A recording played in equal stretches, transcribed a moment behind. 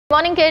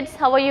Morning kids,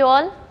 how are you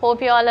all?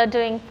 Hope you all are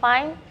doing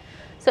fine.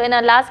 So in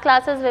our last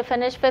classes we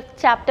finished 5th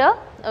chapter,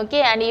 okay,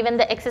 and even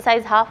the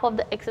exercise, half of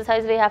the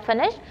exercise we have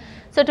finished.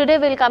 So today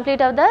we will complete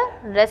out the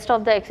rest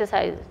of the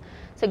exercises.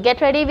 So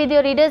get ready with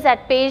your readers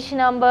at page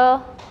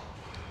number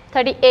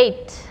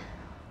 38.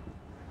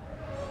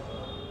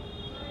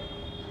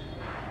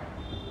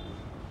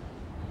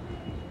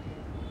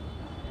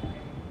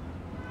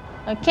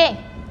 Okay,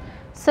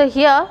 so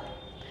here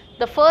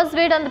the first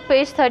bit on the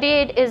page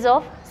 38 is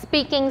of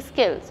speaking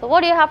skills. So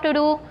what do you have to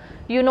do?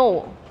 You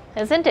know,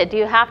 isn't it?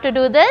 You have to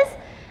do this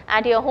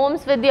at your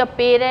homes with your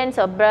parents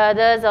or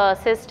brothers or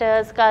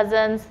sisters,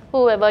 cousins,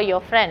 whoever your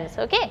friends.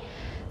 Okay.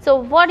 So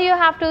what do you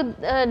have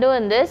to do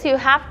in this? You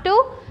have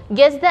to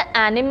guess the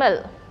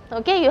animal.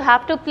 Okay. You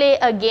have to play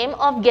a game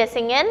of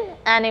guessing an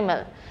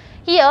animal.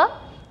 Here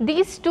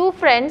these two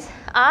friends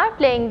are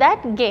playing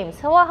that game.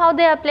 So how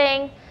they are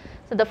playing?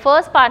 So the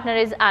first partner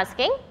is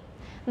asking,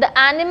 the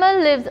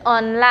animal lives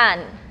on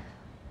land.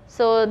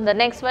 So the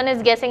next one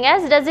is guessing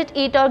as, does it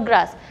eat or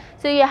grass?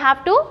 So you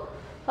have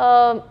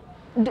to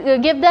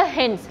give the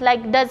hints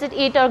like, does it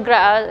eat or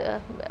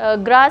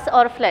grass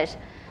or flesh?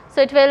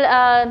 So it will,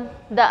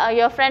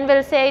 your friend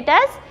will say it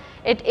as,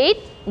 it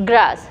eats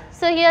grass.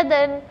 So here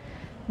then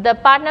the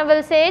partner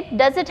will say it,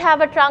 does it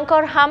have a trunk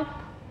or hump?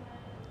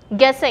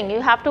 Guessing, you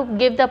have to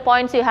give the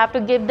points, you have to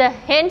give the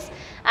hints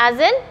as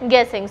in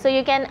guessing. So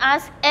you can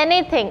ask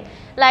anything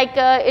like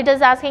it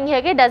is asking here,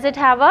 okay, does it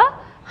have a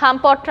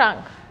hump or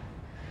trunk?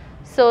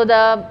 So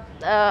the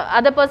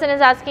other person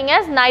is asking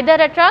as neither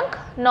a trunk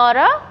nor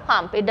a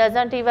hump. It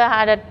doesn't even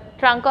have a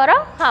trunk or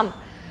a hump.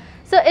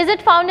 So is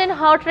it found in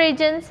hot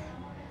regions?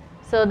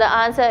 So the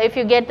answer, if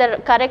you get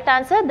the correct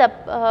answer,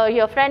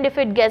 your friend, if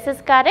it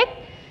guesses correct,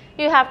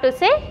 you have to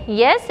say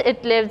yes,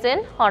 it lives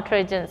in hot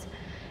regions.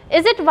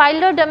 Is it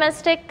wild or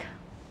domestic?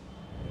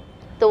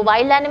 So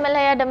wild animal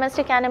hai ya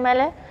domestic animal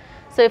hai?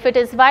 So if it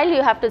is wild,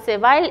 you have to say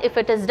wild. If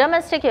it is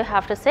domestic, you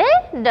have to say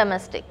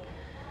domestic.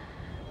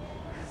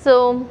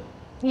 So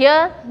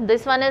here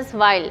this one is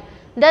wild.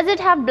 Does it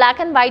have black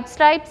and white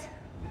stripes?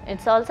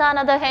 It's also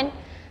another hint.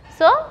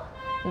 So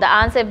the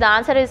answer, if the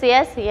answer is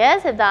yes,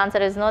 yes. If the answer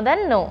is no,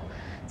 then no.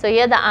 So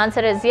here the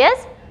answer is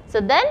yes.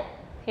 So then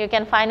you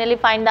can finally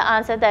find the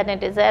answer that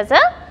it is as a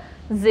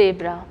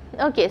zebra.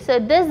 Okay, so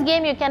this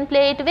game you can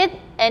play it with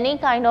any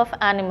kind of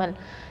animal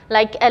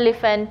like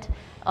elephant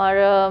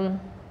or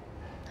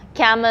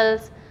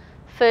camels,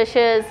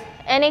 fishes,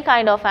 any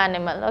kind of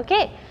animal.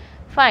 Okay,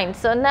 fine.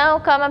 So now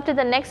come up to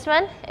the next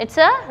one. It's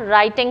a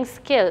writing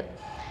skill.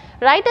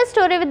 Write a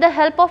story with the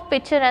help of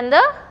picture and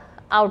the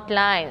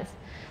outlines.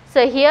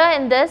 So here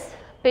in this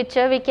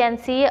picture we can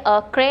see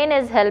a crane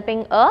is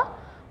helping a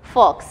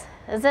fox,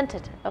 isn't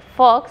it? A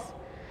fox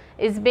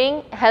is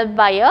being helped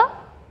by a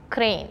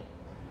crane.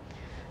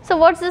 So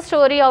what's the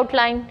story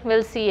outline?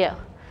 We'll see here.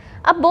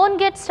 A bone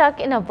gets stuck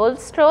in a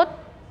wolf's throat,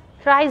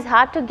 tries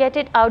hard to get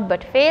it out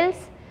but fails,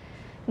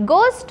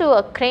 goes to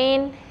a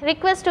crane,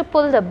 requests to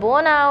pull the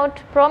bone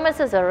out,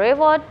 promises a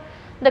reward.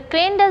 The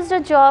crane does the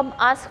job,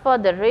 asks for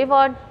the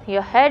reward.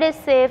 Your head is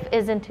safe,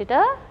 isn't it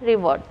a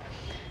reward?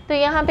 तो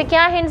यहाँ पे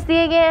क्या hints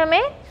दिए गए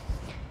हमें?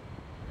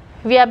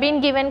 We have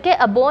been given के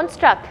a bone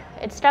stuck.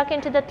 It stuck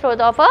into the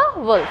throat of a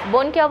wolf.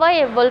 Bone क्या हुआ?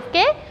 ये wolf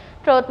के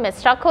throat में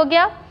stuck हो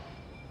गया.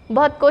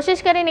 बहुत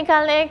कोशिश करी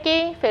निकालने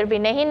की, फिर भी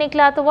नहीं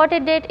निकला. तो what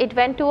it did? It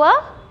went to a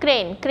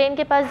crane. Crane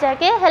के पास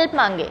जाके help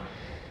मांगे.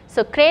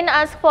 So crane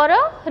asked for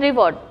a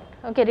reward.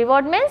 Okay,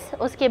 reward means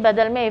उसके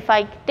बदल में if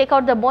I take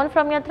out the bone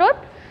from your throat,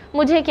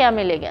 मुझे क्या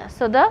मिलेगा?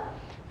 So the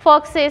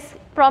fox says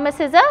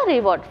promises a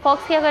reward.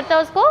 Fox क्या करता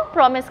है? उसको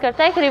promise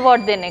करता है एक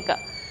reward देने का.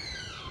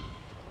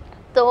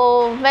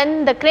 So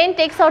when the crane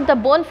takes out the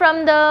bone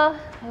from the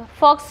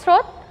fox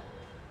throat,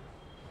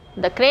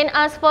 the crane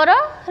asks for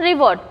a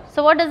reward.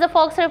 So what does the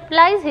fox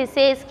replies? He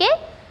says ke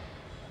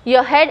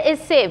your head is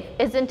safe,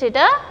 isn't it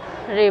a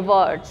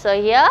reward?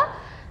 So here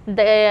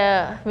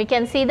we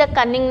can see the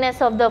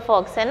cunningness of the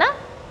fox, hai na?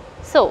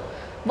 So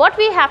what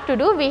we have to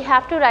do? We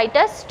have to write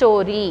a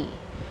story.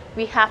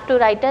 We have to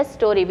write a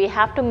story. We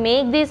have to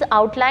make this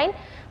outline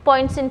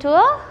points into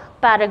a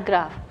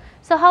paragraph.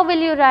 So how will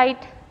you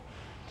write?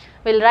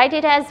 We'll write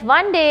it as,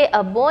 one day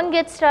a bone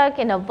gets stuck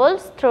in a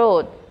wolf's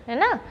throat. Hai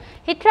na?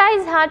 He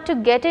tries hard to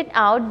get it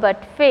out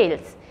but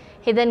fails.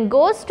 He then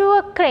goes to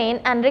a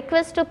crane and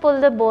requests to pull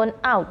the bone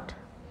out.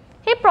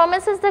 He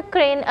promises the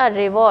crane a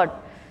reward.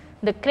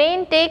 The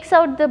crane takes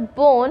out the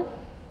bone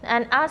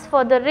and asks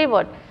for the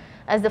reward.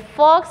 As the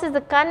fox is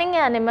a cunning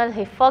animal,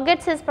 he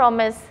forgets his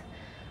promise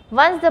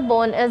once the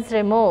bone is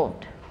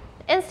removed.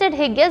 Instead,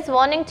 he gives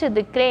warning to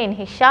the crane.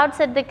 He shouts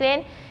at the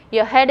crane,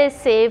 your head is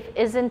safe,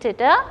 isn't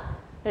it a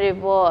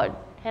reward?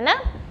 Hai na?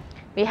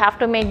 We have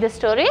to make the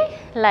story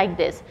like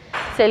this.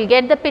 So you'll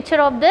get the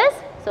picture of this.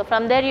 So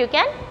from there you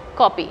can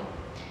copy.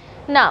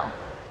 Now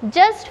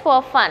just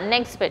for fun,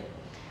 next bit.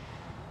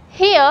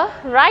 Here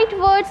write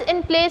words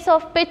in place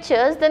of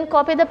pictures, then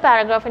copy the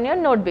paragraph in your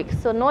notebook.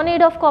 So no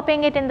need of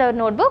copying it in the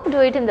notebook, do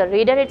it in the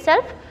reader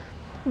itself.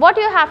 What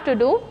you have to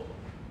do,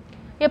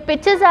 your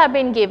pictures have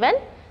been given,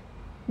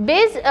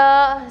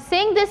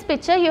 Seeing this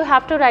picture, you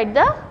have to write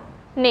the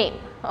name.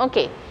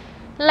 Okay.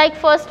 Like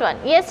first one,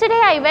 yesterday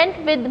I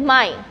went with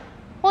my,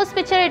 whose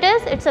picture it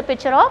is? It's a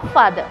picture of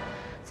father.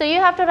 So you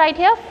have to write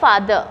here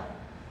father.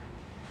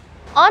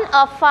 On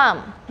a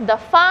farm, the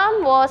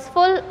farm was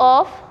full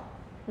of,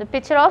 the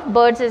picture of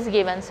birds is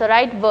given. So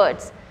write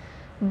birds.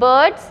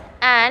 Birds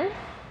and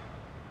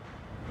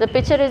the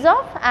picture is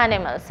of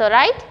animals. So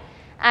write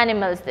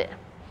animals there.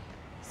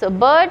 So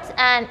birds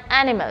and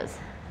animals.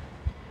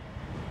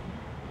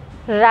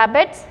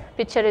 Rabbits,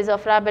 picture is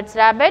of rabbits.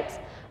 Rabbits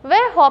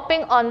were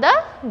hopping on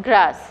the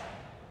grass.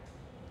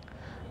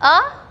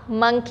 A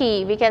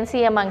monkey, we can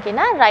see a monkey,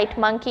 na? Write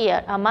monkey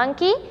here. A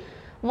monkey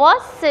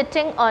was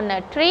sitting on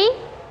a tree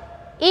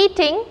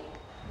eating,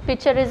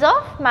 picture is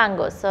of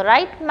mangoes. So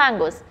write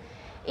mangoes.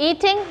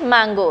 Eating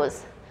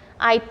mangoes.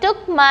 I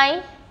took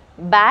my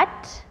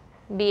bat,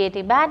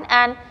 B-A-T, bat,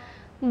 and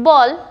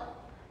ball,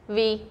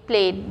 we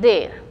played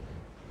there.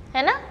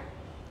 Hai na?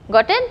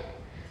 Got it?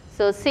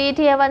 So see it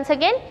here once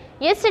again.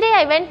 Yesterday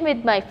I went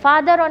with my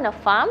father on a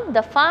farm.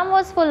 The farm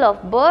was full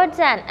of birds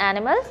and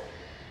animals.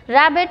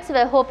 Rabbits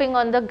were hopping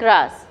on the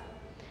grass.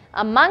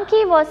 A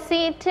monkey was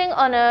sitting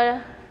on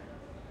a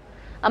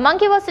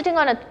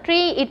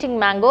tree eating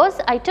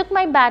mangoes. I took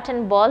my bat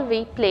and ball,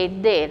 we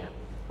played there.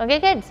 Okay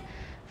kids?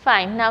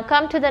 Fine. Now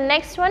come to the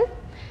next one.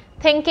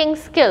 Thinking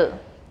skill.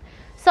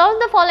 Solve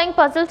the following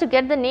puzzle to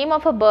get the name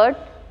of a bird.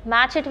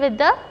 Match it with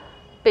the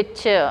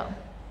picture.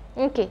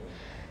 Okay.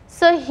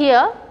 So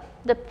here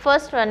the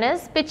first one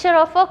is picture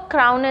of a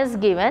crown is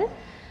given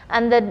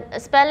and the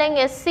spelling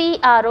is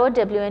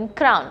C-R-O-W-N,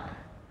 crown.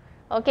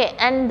 Okay,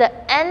 and the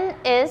N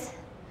is,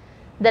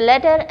 the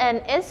letter N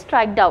is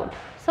striked out.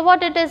 So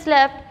what it is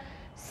left?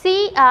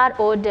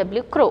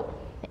 C-R-O-W, crow.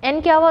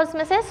 N क्या हुआ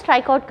उसमें से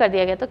strike out कर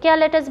दिया गया, तो क्या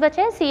letters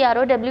बचे?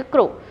 C-R-O-W,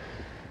 crow.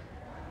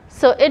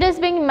 So it is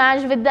being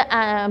matched with the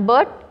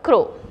bird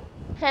crow,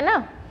 है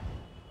ना?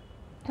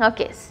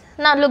 Okay,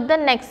 now look the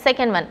next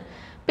second one.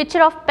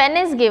 Picture of pen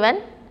is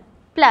given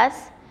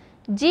plus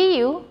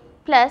GU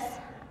plus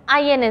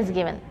IN is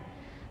given.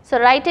 So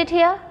write it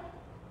here,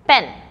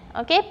 pen,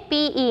 okay,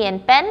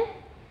 P-E-N, pen,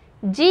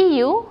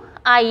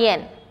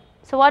 G-U-I-N.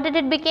 So what did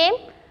it become?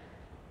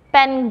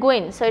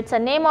 Penguin. So it's a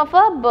name of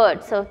a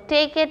bird. So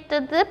take it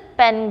to the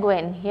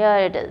penguin. Here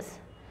it is.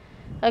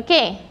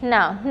 Okay,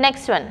 now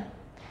next one.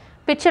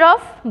 Picture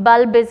of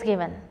bulb is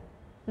given.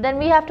 Then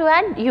we have to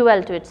add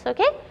UL to it.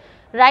 Okay,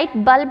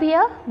 write bulb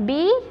here,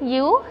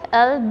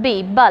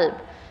 B-U-L-B, bulb.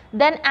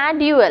 Then add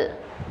UL.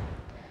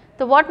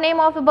 So what name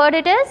of a bird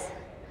it is?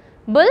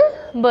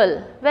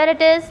 Bulbul. Where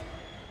it is?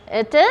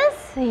 It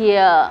is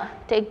here.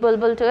 Take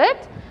bulbul to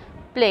it.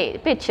 Play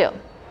picture.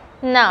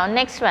 Now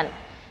next one.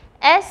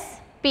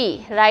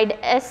 SP. Write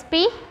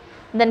SP.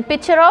 Then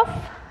picture of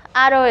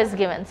arrow is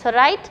given. So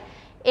write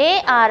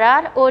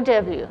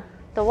A-R-R-O-W.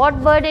 So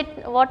what bird it?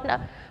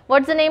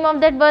 What's the name of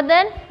that bird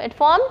then? It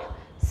formed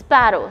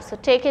sparrow. So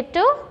take it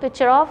to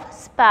picture of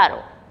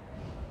sparrow.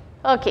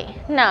 Okay.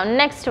 Now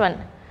next one.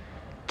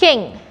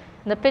 King.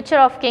 The picture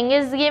of king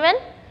is given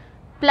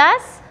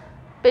plus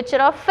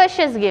picture of fish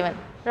is given.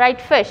 Write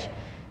fish.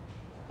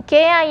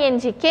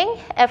 K-I-N-G, king,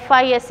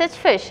 F-I-S-H,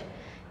 fish.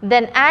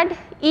 Then add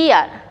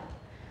ER.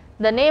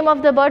 The name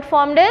of the bird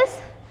formed is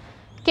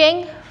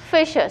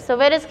kingfisher. So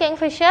where is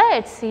kingfisher?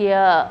 It's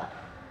here.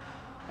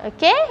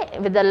 Okay,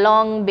 with the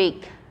long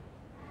beak.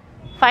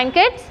 Fine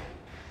kids?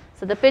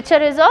 So the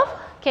picture is of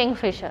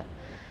kingfisher.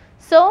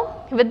 So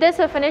with this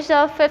we finish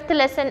our 5th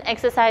lesson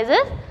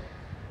exercises.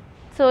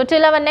 So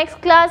till our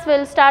next class, we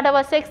will start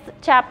our 6th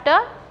chapter.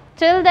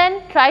 Till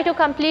then, try to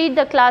complete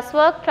the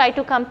classwork, try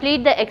to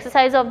complete the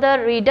exercise of the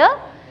reader.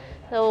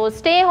 So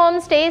stay home,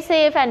 stay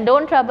safe and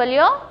don't trouble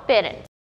your parents.